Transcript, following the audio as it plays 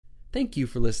Thank you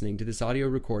for listening to this audio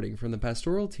recording from the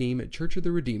pastoral team at Church of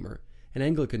the Redeemer, an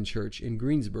Anglican church in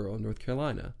Greensboro, North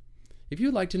Carolina. If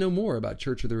you'd like to know more about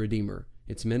Church of the Redeemer,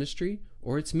 its ministry,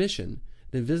 or its mission,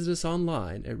 then visit us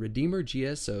online at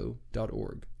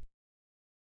redeemergso.org.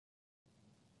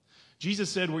 Jesus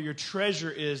said, where your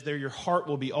treasure is, there your heart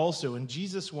will be also. And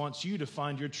Jesus wants you to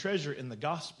find your treasure in the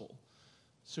gospel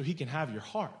so he can have your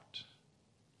heart.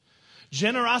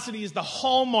 Generosity is the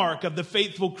hallmark of the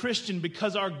faithful Christian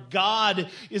because our God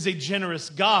is a generous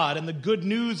God. And the good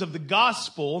news of the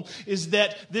gospel is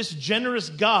that this generous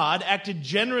God acted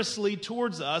generously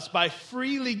towards us by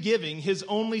freely giving his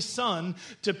only Son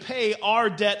to pay our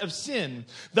debt of sin,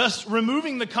 thus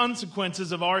removing the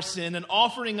consequences of our sin and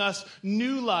offering us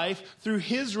new life through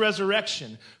his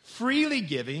resurrection, freely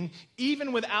giving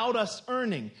even without us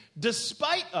earning,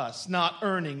 despite us not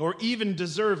earning or even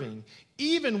deserving,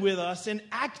 even with us in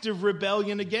active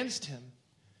rebellion against him.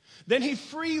 Then he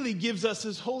freely gives us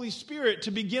his Holy Spirit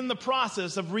to begin the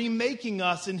process of remaking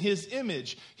us in his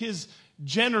image, his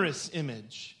generous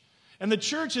image. And the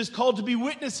church is called to be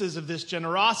witnesses of this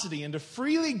generosity and to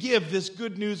freely give this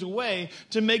good news away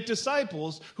to make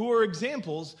disciples who are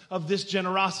examples of this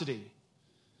generosity.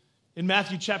 In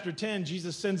Matthew chapter 10,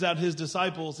 Jesus sends out his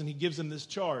disciples and he gives them this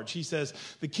charge. He says,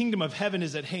 "The kingdom of heaven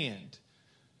is at hand.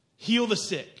 Heal the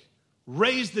sick,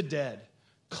 raise the dead,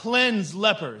 cleanse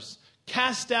lepers,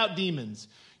 cast out demons.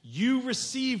 You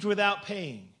received without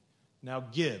paying, now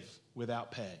give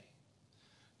without pay."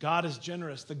 God is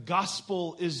generous. The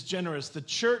gospel is generous. The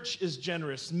church is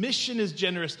generous. Mission is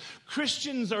generous.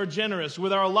 Christians are generous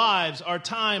with our lives, our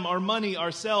time, our money,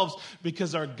 ourselves,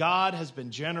 because our God has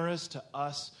been generous to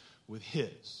us with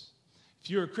his. If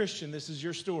you're a Christian, this is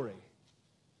your story.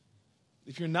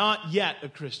 If you're not yet a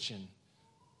Christian,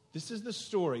 this is the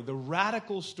story, the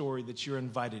radical story that you're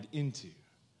invited into.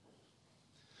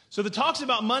 So the talks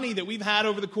about money that we've had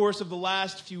over the course of the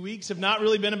last few weeks have not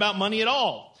really been about money at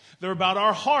all. They're about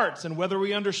our hearts and whether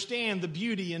we understand the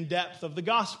beauty and depth of the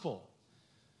gospel.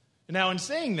 And now in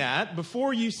saying that,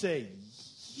 before you say,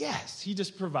 yes, he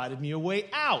just provided me a way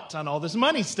out on all this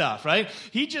money stuff, right?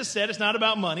 He just said it's not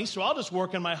about money, so I'll just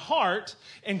work on my heart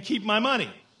and keep my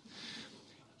money.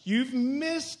 You've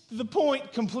missed the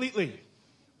point completely.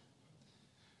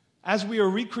 As we are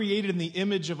recreated in the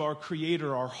image of our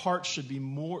Creator, our hearts should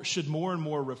more and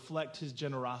more reflect his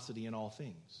generosity in all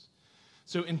things.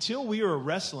 So until we are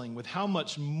wrestling with how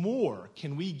much more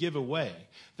can we give away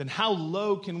than how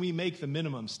low can we make the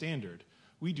minimum standard,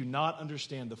 we do not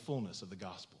understand the fullness of the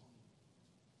gospel.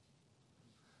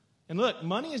 And look,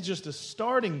 money is just a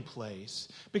starting place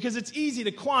because it's easy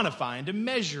to quantify and to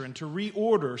measure and to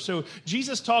reorder. So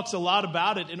Jesus talks a lot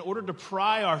about it in order to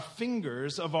pry our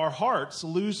fingers of our hearts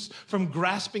loose from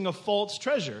grasping a false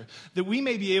treasure, that we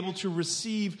may be able to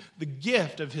receive the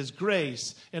gift of his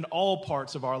grace in all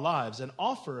parts of our lives and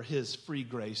offer his free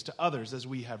grace to others as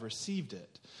we have received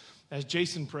it. As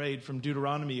Jason prayed from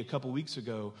Deuteronomy a couple weeks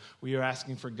ago, we are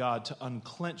asking for God to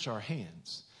unclench our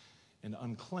hands and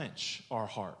unclench our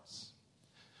hearts.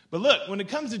 But look, when it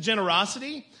comes to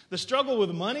generosity, the struggle with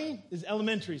money is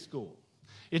elementary school.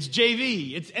 It's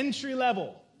JV, it's entry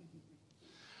level.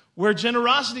 Where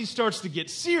generosity starts to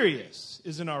get serious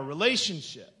is in our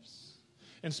relationships,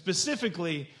 and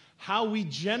specifically how we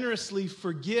generously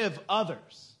forgive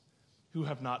others who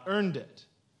have not earned it,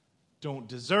 don't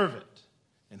deserve it,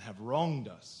 and have wronged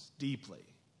us deeply.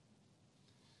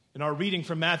 In our reading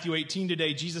from Matthew 18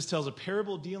 today, Jesus tells a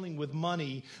parable dealing with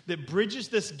money that bridges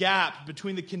this gap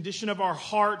between the condition of our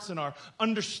hearts and our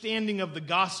understanding of the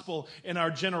gospel and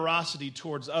our generosity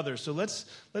towards others. So let's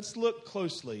look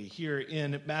closely here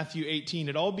in Matthew 18.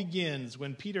 It all begins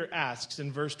when Peter asks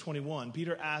in verse 21.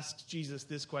 Peter asks Jesus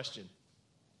this question: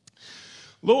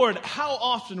 "Lord, how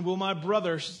often will my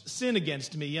brother sin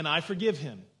against me and I forgive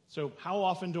him?" So how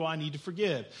often do I need to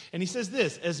forgive? And he says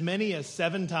this: "As many as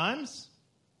 7 times?"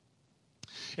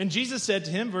 And Jesus said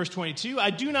to him, verse 22, "I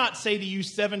do not say to you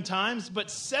 7 times, but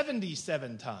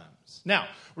 77 times. Now,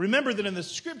 remember that in the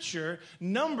scripture,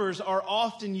 numbers are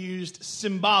often used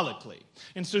symbolically.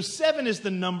 And so 7 is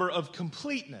the number of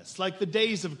completeness, like the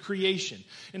days of creation.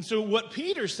 And so what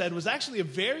Peter said was actually a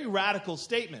very radical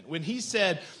statement. When he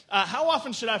said, how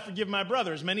often should I forgive my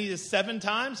brother? As many as 7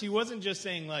 times? He wasn't just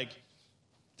saying like,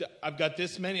 I've got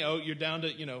this many. Oh, you're down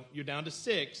to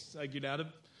 6. Like you're down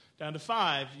to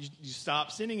 5, you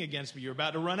stop sinning against me. You're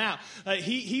about to run out.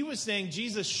 He was saying,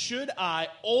 Jesus, should I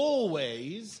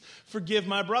always forgive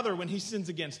my brother when he sins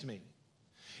against me?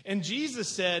 And Jesus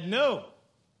said, no.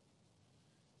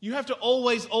 You have to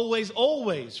always, always,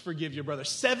 always forgive your brother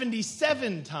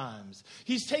 77 times.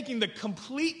 He's taking the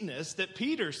completeness that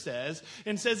Peter says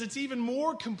and says it's even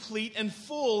more complete and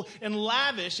full and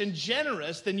lavish and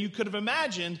generous than you could have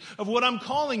imagined of what I'm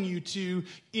calling you to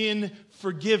in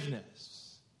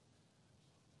forgiveness.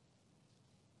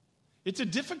 It's a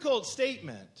difficult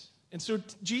statement. And so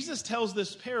Jesus tells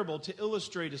this parable to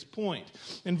illustrate his point.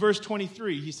 In verse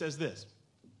 23, he says this.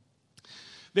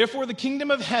 Therefore, the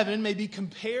kingdom of heaven may be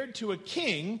compared to a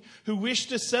king who wished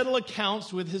to settle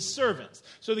accounts with his servants.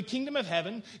 So the kingdom of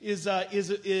heaven is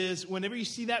whenever you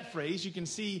see that phrase, you can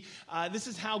see this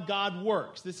is how God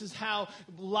works. This is how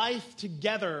life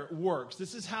together works.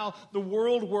 This is how the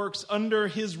world works under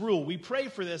his rule. We pray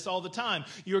for this all the time.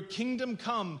 Your kingdom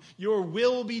come, your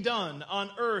will be done on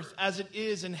earth as it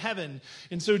is in heaven.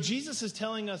 And so Jesus is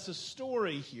telling us a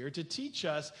story here to teach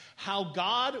us how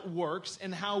God works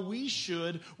and how we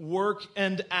should work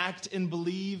and act and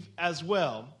believe as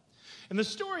well. And the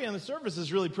story on the surface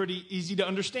is really pretty easy to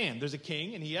understand. There's a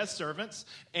king and he has servants,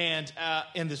 and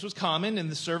this was common,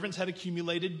 and the servants had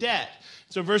accumulated debt.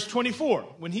 So verse 24,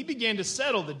 when he began to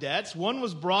settle the debts, one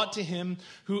was brought to him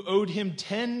who owed him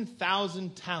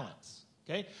 10,000 talents.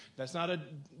 Okay, that's not a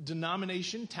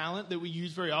denomination talent that we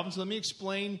use very often, so let me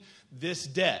explain this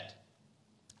debt.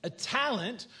 A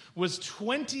talent was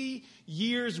 20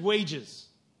 years' wages.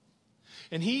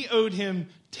 And he owed him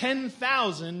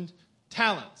 10,000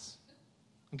 talents.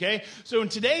 Okay? So in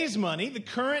today's money, the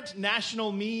current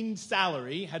national mean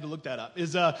salary, had to look that up,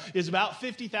 is about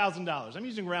 $50,000. I'm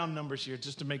using round numbers here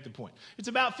just to make the point. It's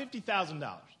about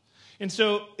 $50,000. And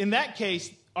so in that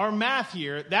case, our math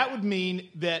here, that would mean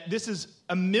that this is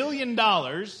 $1 million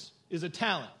is a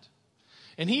talent.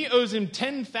 And he owes him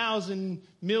 $10,000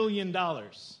 million,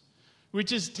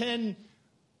 which is $10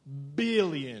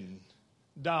 billion.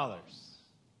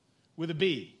 With a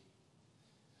B.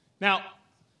 Now,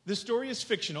 this story is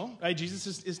fictional, right? Jesus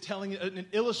is telling an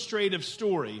illustrative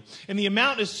story, and the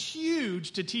amount is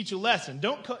huge to teach a lesson.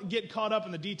 Don't get caught up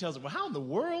in the details of, well, how in the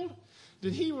world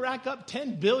did he rack up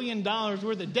 $10 billion worth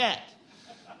of debt?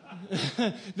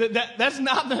 That's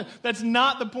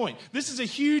not the point. This is a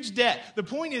huge debt. The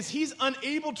point is he's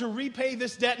unable to repay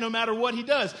this debt no matter what he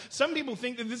does. Some people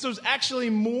think that this was actually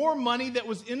more money that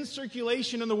was in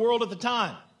circulation in the world at the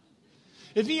time.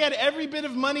 If he had every bit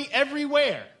of money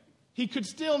everywhere, he could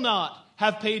still not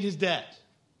have paid his debt.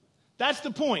 That's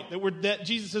the point that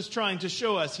Jesus is trying to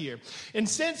show us here. And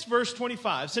since verse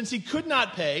 25, since he could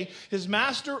not pay, his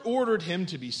master ordered him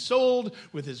to be sold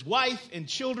with his wife and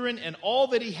children and all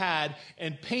that he had,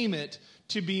 and payment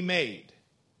to be made.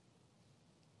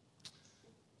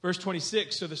 Verse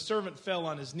 26, so the servant fell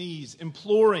on his knees,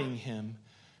 imploring him,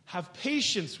 have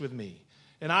patience with me,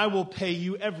 and I will pay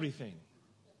you everything.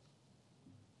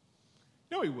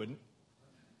 No, he wouldn't.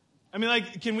 I mean,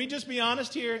 can we just be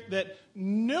honest here that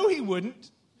no, he wouldn't.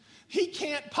 He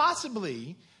can't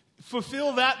possibly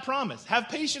fulfill that promise. Have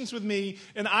patience with me,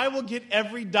 and I will get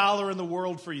every dollar in the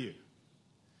world for you.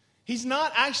 He's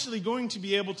not actually going to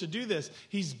be able to do this.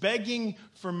 He's begging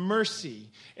for mercy.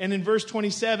 And in verse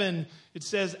 27, it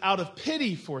says, out of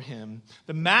pity for him,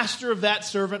 the master of that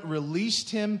servant released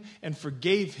him and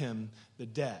forgave him the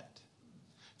debt.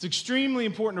 It's extremely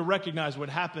important to recognize what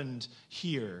happened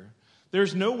here.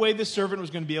 There's no way this servant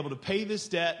was going to be able to pay this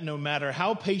debt no matter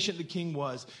how patient the king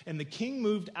was. And the king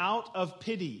moved out of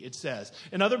pity, it says.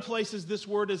 In other places, this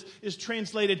word is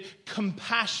translated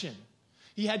compassion.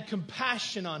 He had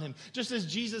compassion on him, just as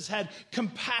Jesus had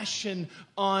compassion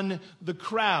on the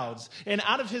crowds. And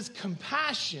out of his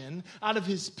compassion, out of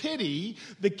his pity,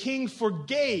 the king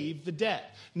forgave the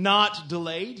debt. Not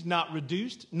delayed, not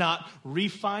reduced, not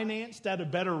refinanced at a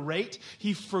better rate.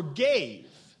 He forgave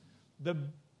the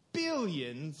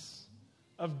billions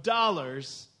of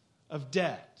dollars of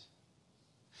debt.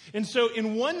 And so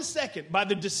in 1 second, by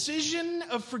the decision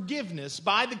of forgiveness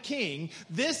by the king,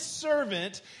 this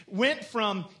servant went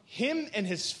from him and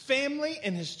his family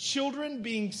and his children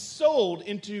being sold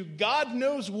into God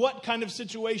knows what kind of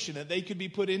situation that they could be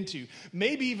put into,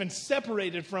 maybe even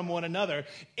separated from one another,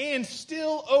 and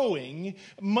still owing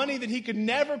money that he could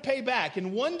never pay back.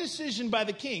 In one decision by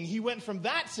the king, he went from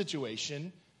that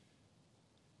situation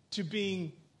to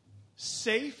being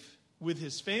safe with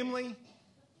his family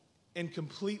and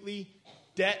completely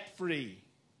debt-free.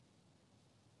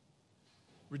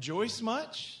 Rejoice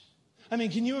much? I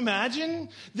mean, can you imagine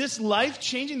this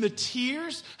life-changing, the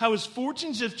tears, how his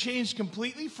fortunes have changed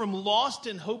completely from lost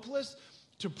and hopeless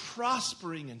to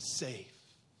prospering and safe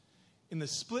in the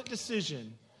split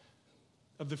decision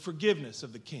of the forgiveness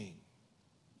of the king.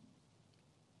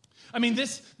 I mean,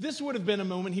 this would have been a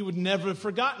moment he would never have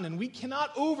forgotten, and we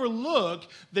cannot overlook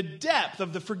the depth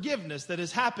of the forgiveness that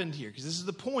has happened here, because this is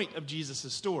the point of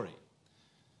Jesus' story.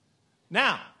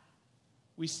 Now,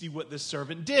 we see what this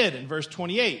servant did in verse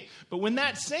 28. But when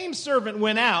that same servant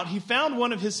went out, he found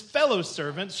one of his fellow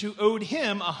servants who owed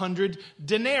him 100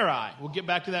 denarii. We'll get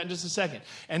back to that in just a second.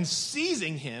 And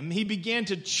seizing him, he began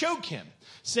to choke him,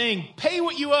 saying, "Pay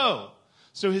what you owe."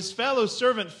 So his fellow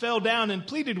servant fell down and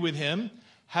pleaded with him,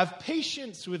 "Have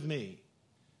patience with me,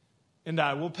 and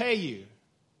I will pay you."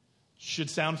 Should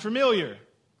sound familiar,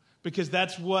 because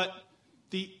that's what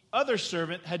the other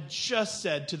servant had just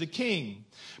said to the king.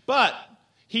 But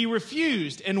he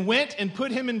refused and went and put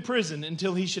him in prison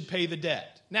until he should pay the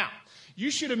debt. Now,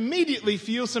 you should immediately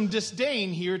feel some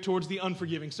disdain here towards the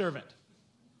unforgiving servant.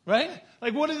 Right?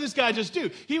 Like, what did this guy just do?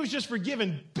 He was just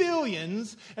forgiven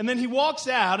billions, and then he walks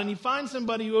out and he finds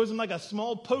somebody who owes him like a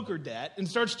small poker debt and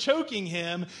starts choking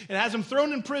him and has him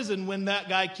thrown in prison when that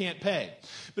guy can't pay.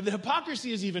 But the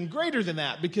hypocrisy is even greater than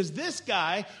that, because this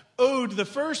guy owed the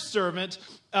first servant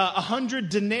 100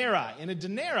 denarii, and a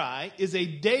denarii is a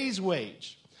day's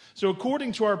wage. So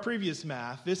according to our previous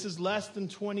math, this is less than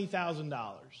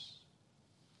 $20,000.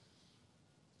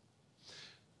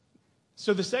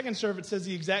 So the second servant says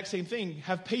the exact same thing.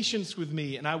 "Have patience with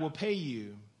me, and I will pay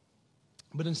you."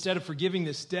 But instead of forgiving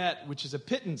this debt, which is a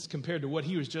pittance compared to what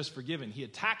he was just forgiven, he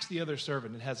attacks the other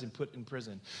servant and has him put in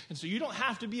prison. And so you don't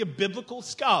have to be a biblical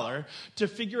scholar to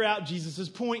figure out Jesus'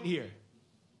 point here.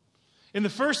 In the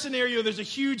first scenario, there's a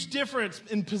huge difference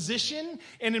in position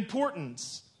and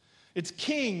importance. It's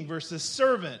king versus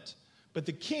servant, but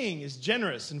the king is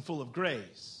generous and full of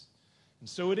grace. And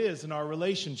so it is in our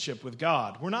relationship with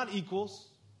God. We're not equals.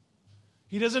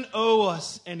 He doesn't owe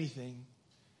us anything.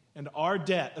 And our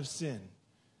debt of sin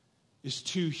is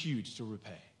too huge to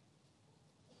repay.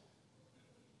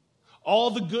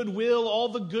 All the goodwill, all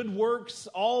the good works,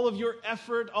 all of your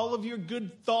effort, all of your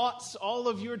good thoughts, all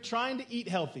of your trying to eat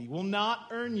healthy will not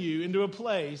earn you into a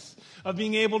place of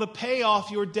being able to pay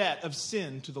off your debt of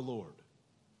sin to the Lord.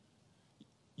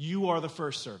 You are the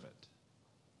first servant.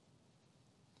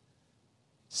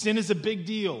 Sin is a big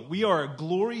deal. We are a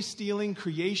glory-stealing,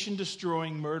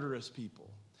 creation-destroying, murderous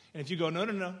people. And if you go,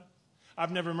 no,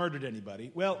 I've never murdered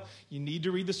anybody. Well, you need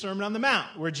to read the Sermon on the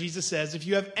Mount, where Jesus says, if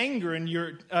you have anger in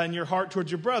your heart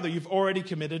towards your brother, you've already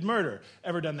committed murder.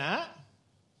 Ever done that?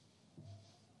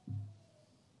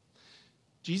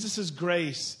 Jesus'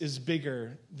 grace is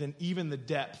bigger than even the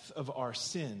depth of our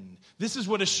sin. This is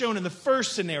what is shown in the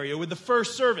first scenario with the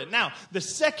first servant. Now, the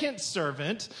second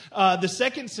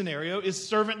scenario is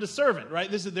servant to servant, right?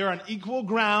 They're on equal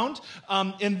ground,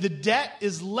 and the debt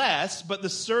is less, but the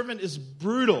servant is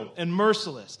brutal and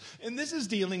merciless. And this is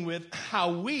dealing with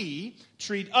how we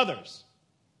treat others.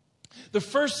 The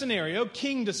first scenario,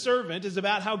 king to servant, is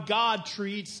about how God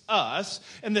treats us.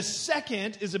 And the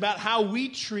second is about how we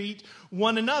treat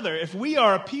one another. If we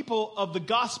are a people of the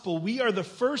gospel, we are the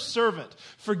first servant,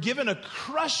 forgiven a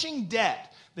crushing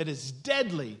debt that is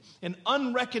deadly and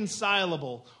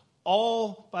unreconcilable,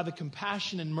 all by the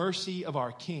compassion and mercy of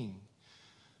our King.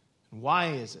 And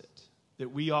why is it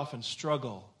that we often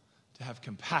struggle to have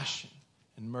compassion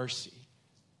and mercy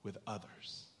with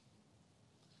others?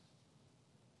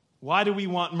 Why do we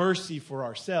want mercy for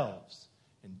ourselves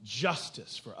and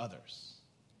justice for others?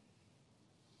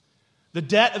 The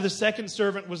debt of the second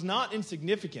servant was not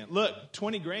insignificant. Look,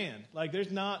 20 grand. Like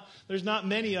there's not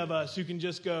many of us who can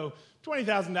just go,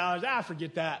 $20,000,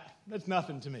 forget that. That's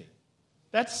nothing to me.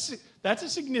 That's a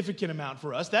significant amount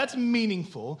for us. That's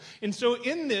meaningful. And so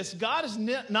in this, God is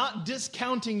not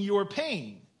discounting your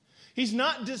pain. He's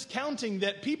not discounting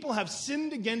that people have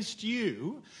sinned against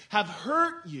you, have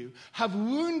hurt you, have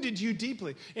wounded you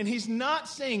deeply. And he's not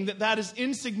saying that that is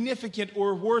insignificant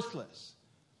or worthless.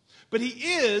 But he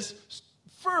is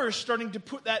first starting to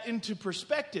put that into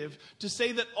perspective to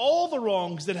say that all the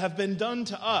wrongs that have been done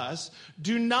to us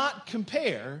do not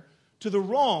compare to the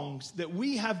wrongs that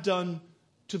we have done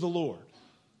to the Lord.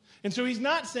 And so he's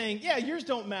not saying, yeah, yours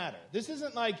don't matter. This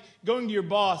isn't like going to your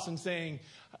boss and saying,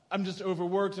 I'm just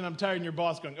overworked and I'm tired, and your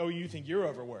boss going, oh, you think you're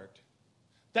overworked.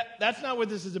 That's not what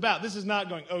this is about. This is not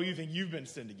going, oh, you think you've been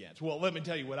sinned against. Well, let me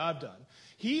tell you what I've done.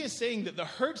 He is saying that the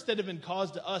hurts that have been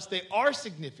caused to us, they are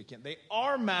significant. They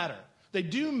are matter. They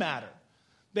do matter.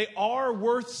 They are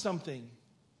worth something.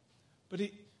 But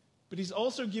he's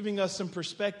also giving us some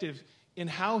perspective in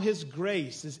how his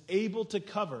grace is able to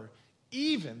cover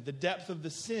even the depth of the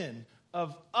sin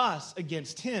of us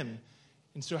against him.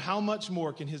 And so how much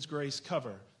more can his grace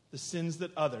cover the sins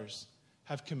that others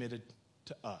have committed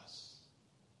to us?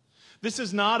 This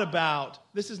is not about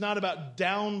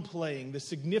downplaying the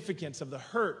significance of the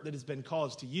hurt that has been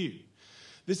caused to you.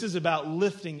 This is about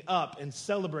lifting up and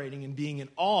celebrating and being in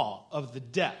awe of the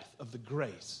depth of the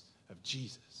grace of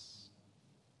Jesus.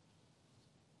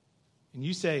 And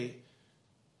you say,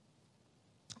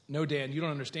 no, Dan, you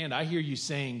don't understand. I hear you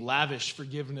saying lavish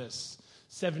forgiveness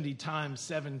 70 times,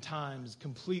 7 times,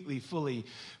 completely, fully,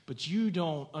 but you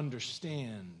don't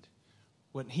understand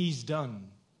what he's done,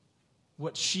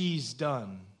 what she's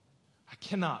done. I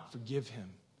cannot forgive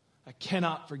him. I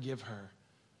cannot forgive her.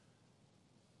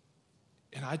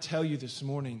 And I tell you this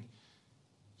morning,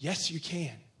 yes, you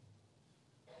can,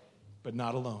 but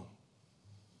not alone.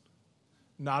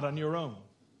 Not on your own.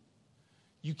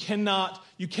 You cannot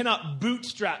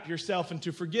bootstrap yourself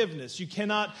into forgiveness. You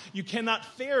cannot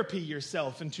therapy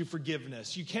yourself into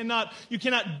forgiveness. You cannot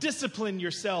discipline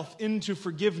yourself into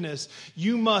forgiveness.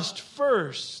 You must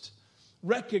first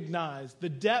recognize the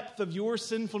depth of your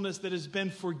sinfulness that has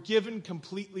been forgiven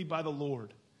completely by the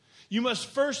Lord. You must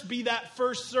first be that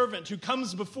first servant who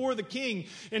comes before the king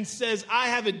and says, I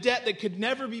have a debt that could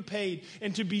never be paid,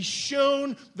 and to be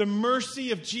shown the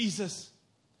mercy of Jesus.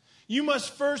 You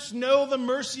must first know the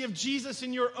mercy of Jesus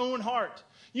in your own heart.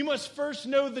 You must first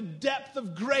know the depth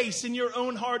of grace in your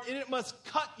own heart, and it must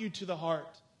cut you to the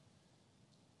heart.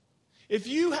 If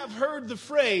you have heard the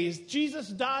phrase, Jesus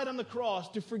died on the cross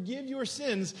to forgive your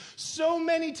sins so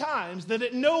many times that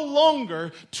it no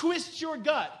longer twists your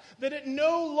gut, that it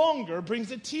no longer brings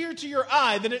a tear to your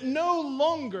eye, that it no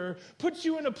longer puts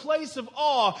you in a place of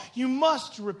awe, you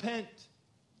must repent.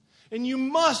 And you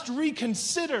must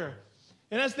reconsider.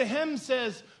 And as the hymn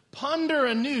says, ponder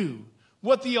anew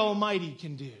what the Almighty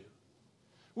can do.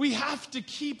 We have to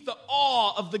keep the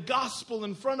awe of the gospel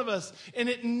in front of us, and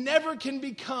it never can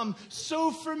become so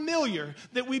familiar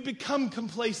that we become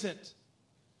complacent.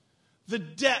 The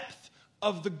depth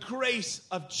of the grace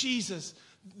of Jesus,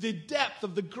 the depth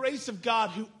of the grace of God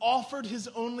who offered his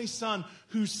only Son,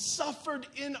 who suffered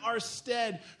in our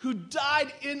stead, who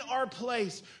died in our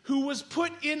place, who was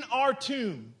put in our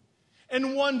tomb,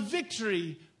 and won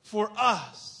victory for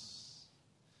us.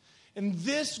 And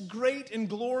this great and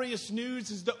glorious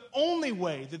news is the only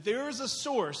way that there is a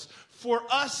source for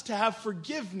us to have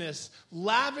forgiveness,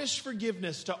 lavish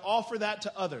forgiveness, to offer that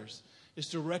to others, is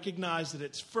to recognize that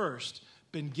it's first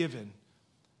been given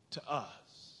to us.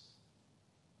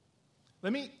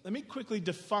 Let me quickly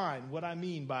define what I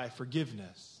mean by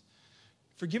forgiveness.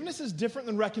 Forgiveness is different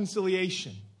than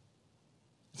reconciliation.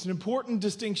 It's an important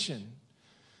distinction.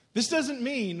 This doesn't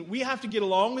mean we have to get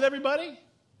along with everybody.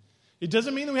 It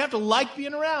doesn't mean that we have to like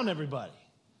being around everybody.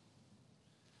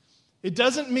 It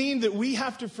doesn't mean that we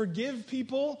have to forgive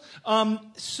people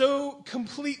so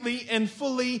completely and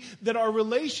fully that our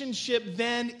relationship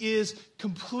then is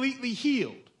completely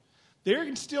healed.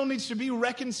 There still needs to be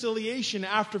reconciliation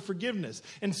after forgiveness.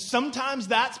 And sometimes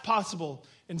that's possible,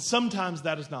 and sometimes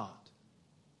that is not.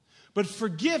 But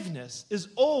forgiveness is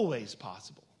always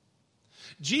possible.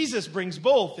 Jesus brings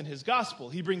both in his gospel.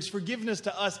 He brings forgiveness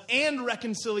to us and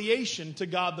reconciliation to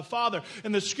God the Father.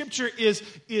 And the scripture is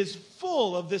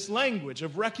full of this language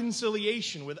of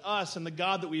reconciliation with us and the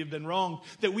God that we have been wronged,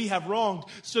 that we have wronged,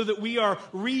 so that we are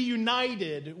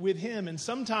reunited with him. And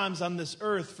sometimes on this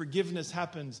earth, forgiveness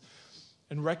happens,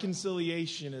 and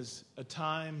reconciliation is a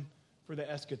time for the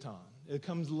eschaton. It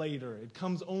comes later. It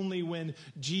comes only when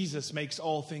Jesus makes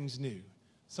all things new.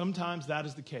 Sometimes that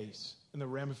is the case and the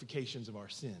ramifications of our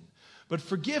sin. But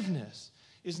forgiveness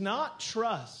is not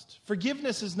trust.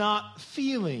 Forgiveness is not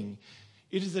feeling.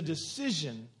 It is a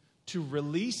decision to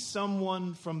release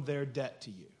someone from their debt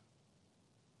to you.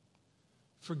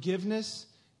 Forgiveness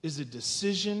is a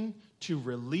decision to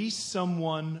release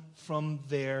someone from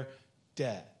their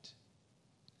debt.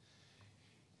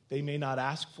 They may not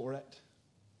ask for it.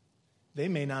 They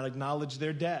may not acknowledge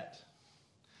their debt.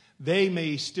 They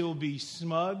may still be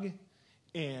smug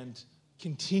and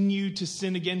continue to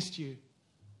sin against you.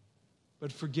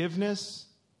 But forgiveness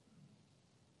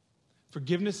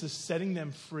is setting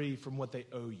them free from what they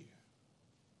owe you.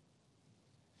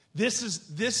 This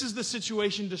is the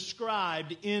situation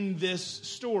described in this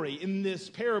story, in this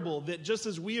parable, that just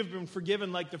as we have been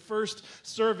forgiven like the first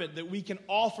servant, that we can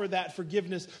offer that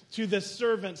forgiveness to the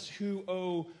servants who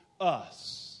owe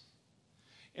us.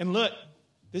 And look,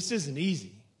 this isn't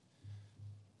easy.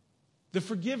 The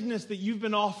forgiveness that you've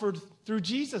been offered through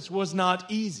Jesus was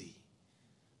not easy.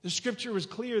 The scripture was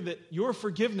clear that your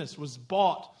forgiveness was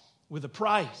bought with a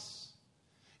price.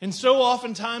 And so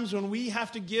oftentimes when we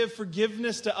have to give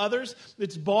forgiveness to others,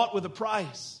 it's bought with a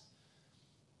price.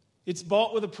 It's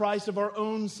bought with a price of our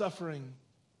own suffering.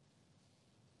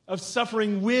 of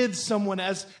suffering with someone,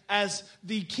 as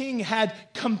the king had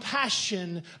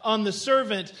compassion on the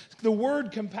servant. The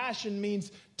word compassion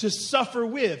means to suffer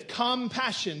with.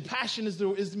 Compassion. Passion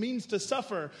means to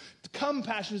suffer.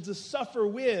 Compassion is to suffer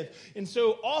with. And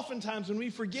so oftentimes when we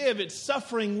forgive, it's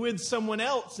suffering with someone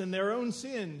else in their own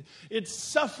sin. It's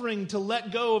suffering to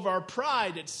let go of our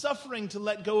pride. It's suffering to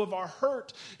let go of our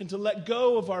hurt and to let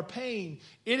go of our pain.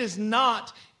 It is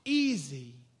not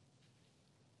easy.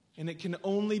 And it can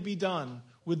only be done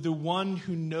with the one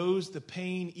who knows the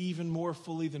pain even more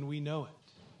fully than we know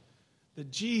it. That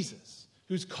Jesus,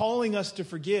 who's calling us to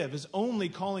forgive, is only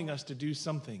calling us to do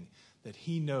something that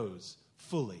he knows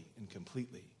fully and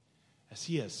completely, as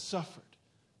he has suffered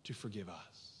to forgive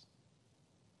us.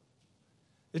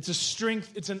 It's a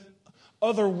strength, it's an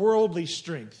otherworldly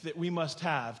strength that we must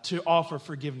have to offer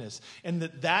forgiveness. And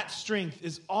that strength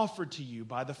is offered to you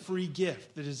by the free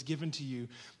gift that is given to you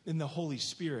in the Holy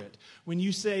Spirit. When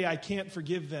you say, I can't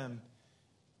forgive them,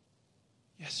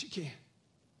 yes, you can.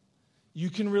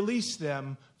 You can release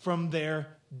them from their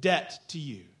debt to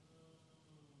you.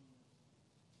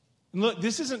 And look,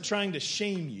 this isn't trying to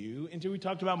shame you. Until we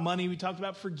talked about money, we talked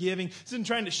about forgiving. This isn't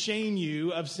trying to shame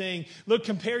you of saying, look,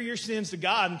 compare your sins to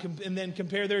God and then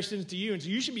compare their sins to you. And so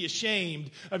you should be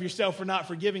ashamed of yourself for not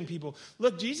forgiving people.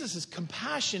 Look, Jesus is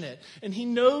compassionate, and he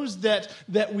knows that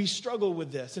we struggle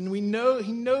with this. And he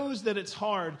knows that it's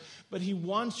hard, but he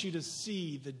wants you to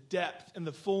see the depth and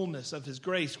the fullness of his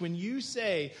grace. When you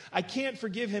say, I can't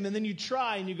forgive him, and then you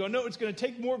try and you go, no, it's going to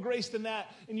take more grace than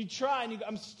that. And you try and you go,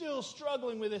 I'm still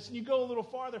struggling with this. And you go a little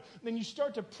farther, and then you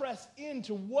start to press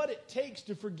into what it takes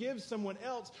to forgive someone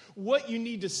else. What you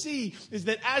need to see is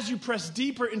that as you press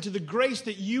deeper into the grace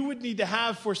that you would need to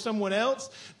have for someone else,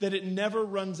 that it never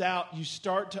runs out. You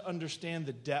start to understand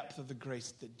the depth of the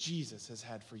grace that Jesus has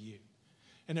had for you.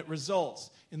 And it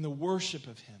results in the worship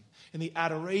of him, and the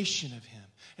adoration of him,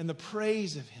 and the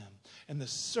praise of him, and the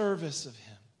service of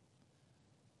him.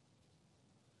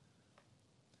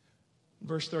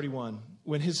 Verse 31,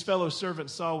 when his fellow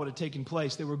servants saw what had taken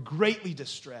place, they were greatly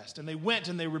distressed, and they went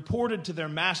and they reported to their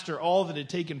master all that had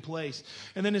taken place.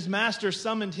 And then his master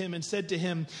summoned him and said to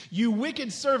him, you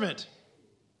wicked servant,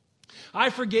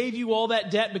 I forgave you all that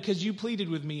debt because you pleaded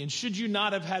with me, and should you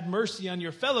not have had mercy on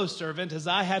your fellow servant as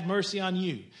I had mercy on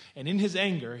you? And in his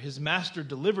anger, his master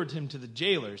delivered him to the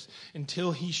jailers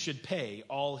until he should pay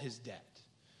all his debt.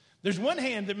 There's one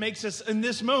hand that makes us, in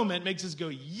this moment, makes us go,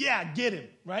 yeah, get him,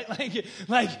 right?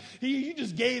 You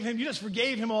just gave him, you just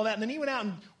forgave him all that. And then he went out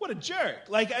and, what a jerk.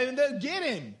 Get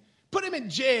him. Put him in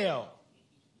jail.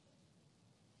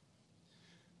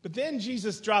 But then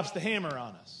Jesus drops the hammer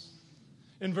on us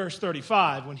in verse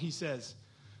 35 when he says,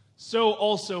 so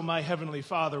also my heavenly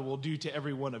Father will do to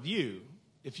every one of you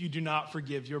if you do not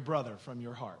forgive your brother from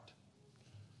your heart.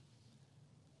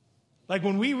 Like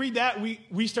when we read that,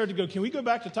 we start to go, can we go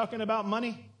back to talking about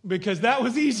money? Because that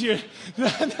was easier.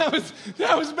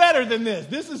 that was better than this.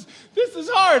 This is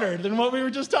harder than what we were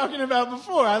just talking about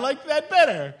before. I like that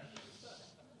better.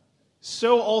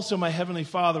 So also my heavenly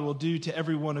Father will do to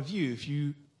every one of you if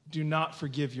you do not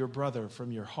forgive your brother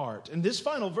from your heart. And this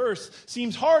final verse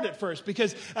seems hard at first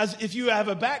because as if you have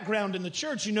a background in the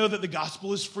church, you know that the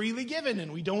gospel is freely given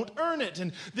and we don't earn it.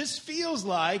 And this feels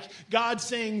like God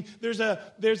saying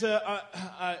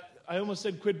I almost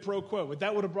said quid pro quo, but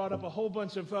that would have brought up a whole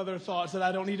bunch of other thoughts that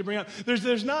I don't need to bring up.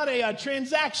 There's not a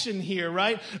transaction here,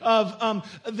 right? Of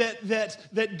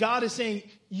that God is saying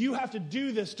you have to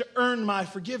do this to earn my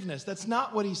forgiveness. That's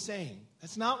not what he's saying.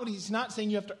 He's not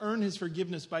saying you have to earn his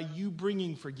forgiveness by you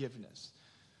bringing forgiveness.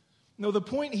 No, the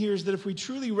point here is that if we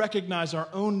truly recognize our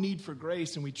own need for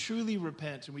grace and we truly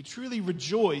repent and we truly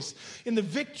rejoice in the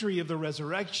victory of the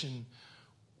resurrection,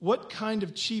 what kind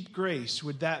of cheap grace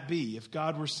would that be if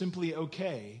God were simply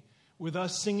okay with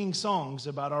us singing songs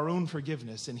about our own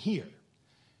forgiveness in here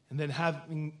and then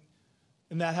having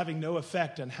no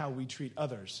effect on how we treat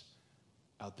others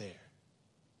out there?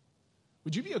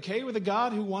 Would you be okay with a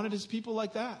God who wanted his people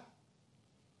like that?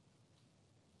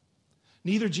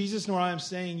 Neither Jesus nor I am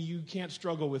saying you can't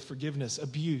struggle with forgiveness.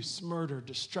 Abuse, murder,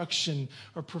 destruction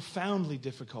are profoundly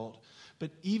difficult. But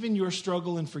even your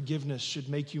struggle in forgiveness should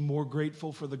make you more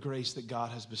grateful for the grace that God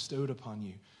has bestowed upon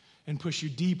you and push you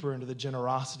deeper into the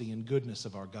generosity and goodness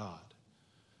of our God.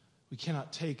 We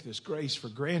cannot take this grace for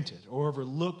granted or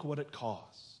overlook what it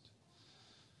cost.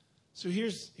 So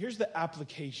here's the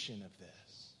application of this.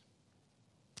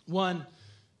 One,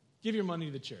 give your money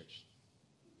to the church.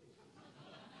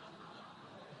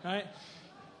 Right?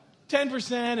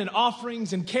 10% and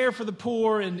offerings and care for the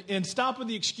poor and stop with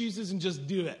the excuses and just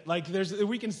do it.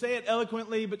 We can say it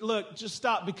eloquently, but look, just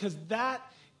stop because that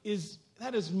is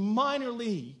that is minor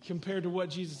league compared to what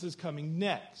Jesus is coming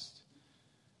next.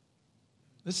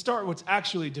 Let's start what's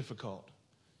actually difficult.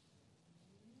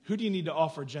 Who do you need to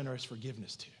offer generous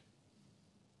forgiveness to?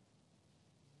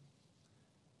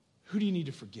 Who do you need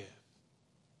to forgive?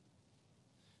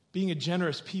 Being a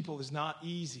generous people is not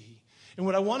easy. And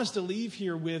what I want us to leave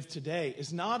here with today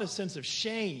is not a sense of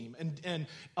shame and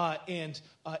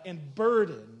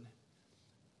burden,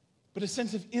 but a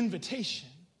sense of invitation.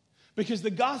 Because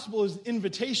the gospel is an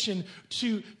invitation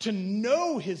to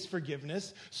know his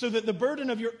forgiveness so that the burden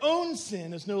of your own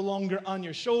sin is no longer on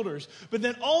your shoulders. But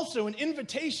then also an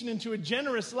invitation into a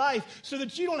generous life so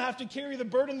that you don't have to carry the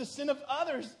burden, the sin of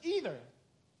others either.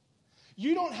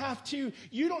 You don't have to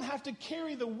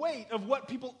carry the weight of what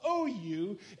people owe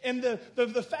you and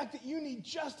the fact that you need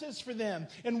justice for them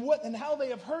and how they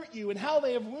have hurt you and how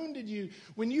they have wounded you.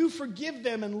 When you forgive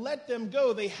them and let them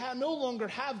go, they no longer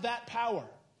have that power.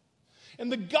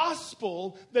 And the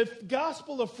gospel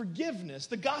of forgiveness,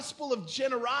 the gospel of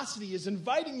generosity is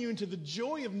inviting you into the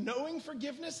joy of knowing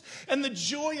forgiveness and the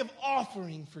joy of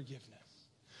offering forgiveness.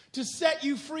 To set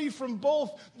you free from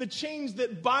both the chains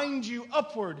that bind you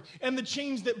upward and the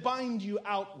chains that bind you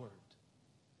outward.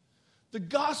 The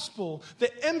gospel,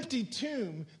 the empty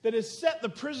tomb that has set the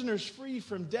prisoners free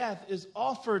from death is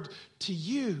offered to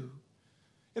you.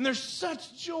 And there's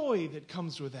such joy that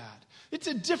comes with that. It's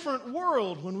a different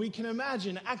world when we can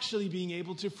imagine actually being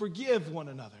able to forgive one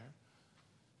another.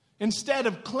 Instead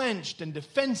of clenched and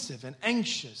defensive and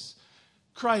anxious,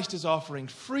 Christ is offering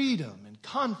freedom and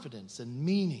confidence and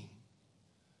meaning.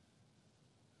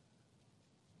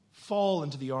 Fall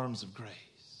into the arms of grace.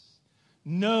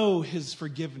 Know his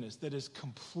forgiveness that is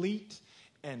complete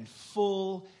and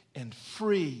full and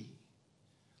free.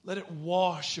 Let it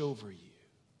wash over you.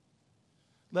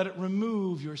 Let it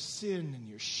remove your sin and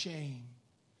your shame.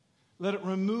 Let it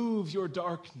remove your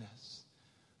darkness.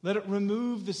 Let it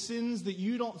remove the sins that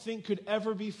you don't think could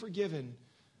ever be forgiven.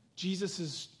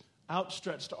 Jesus'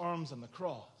 outstretched arms on the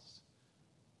cross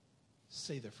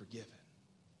say they're forgiven.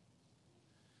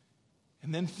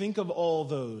 And then think of all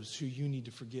those who you need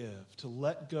to forgive, to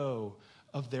let go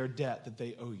of their debt that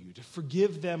they owe you, to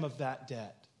forgive them of that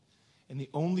debt. And the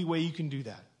only way you can do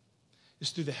that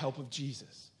is through the help of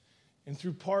Jesus. And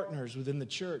through partners within the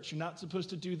church. You're not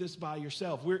supposed to do this by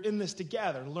yourself. We're in this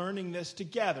together, learning this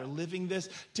together, living this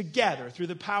together through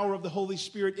the power of the Holy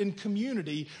Spirit in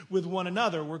community with one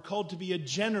another. We're called to be a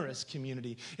generous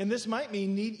community. And this might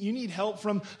mean you need help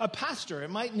from a pastor. It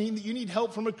might mean that you need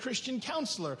help from a Christian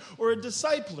counselor or a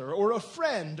discipler or a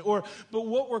friend. But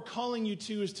what we're calling you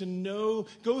to is to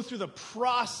go through the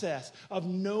process of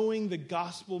knowing the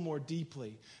gospel more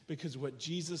deeply. Because what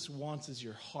Jesus wants is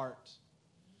your heart.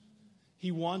 He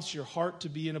wants your heart to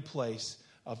be in a place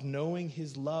of knowing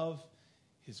his love,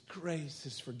 his grace,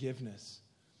 his forgiveness.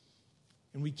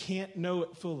 And we can't know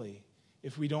it fully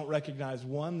if we don't recognize,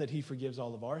 one, that he forgives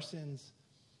all of our sins,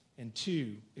 and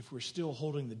two, if we're still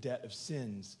holding the debt of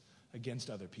sins against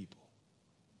other people.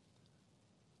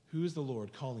 Who is the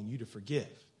Lord calling you to forgive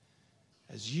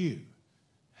as you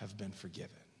have been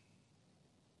forgiven?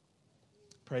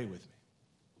 Pray with me.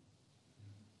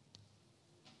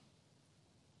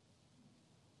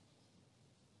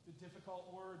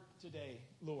 Difficult word today,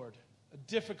 Lord. A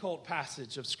difficult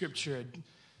passage of Scripture.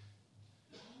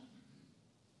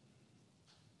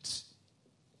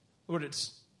 Lord,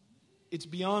 it's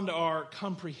beyond our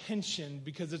comprehension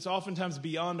because it's oftentimes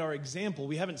beyond our example.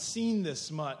 We haven't seen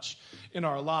this much in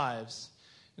our lives.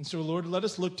 And so, Lord, let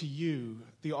us look to you,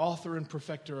 the author and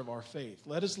perfecter of our faith.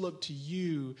 Let us look to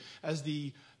you as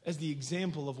the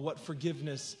example of what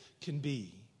forgiveness can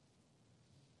be.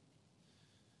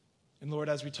 And Lord,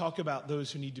 as we talk about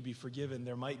those who need to be forgiven,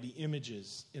 there might be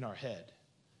images in our head.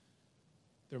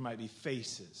 There might be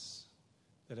faces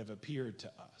that have appeared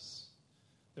to us.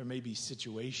 There may be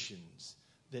situations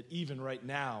that even right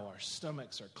now our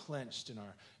stomachs are clenched and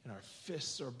our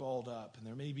fists are balled up, and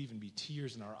there may even be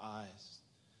tears in our eyes.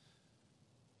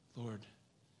 Lord,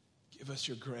 give us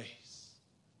your grace.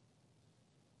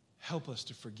 Help us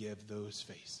to forgive those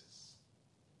faces,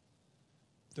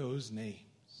 those names,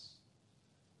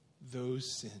 those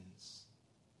sins.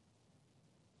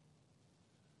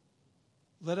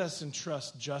 Let us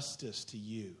entrust justice to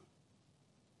you.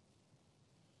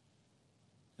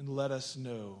 And let us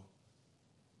know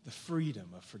the freedom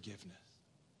of forgiveness.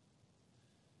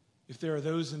 If there are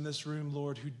those in this room,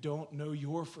 Lord, who don't know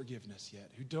your forgiveness yet,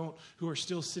 who are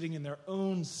still sitting in their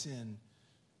own sin,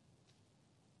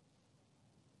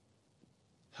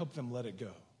 help them let it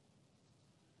go.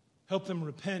 Help them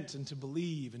repent and to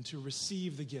believe and to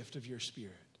receive the gift of your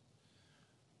Spirit.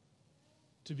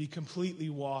 To be completely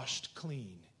washed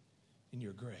clean in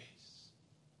your grace.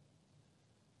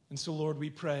 And so, Lord, we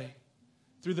pray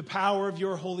through the power of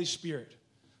your Holy Spirit,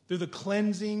 through the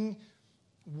cleansing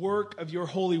work of your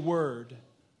holy word,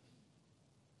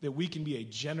 that we can be a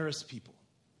generous people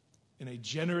in a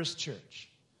generous church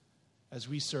as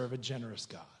we serve a generous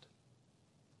God.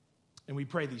 And we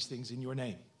pray these things in your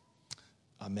name.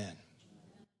 Amen.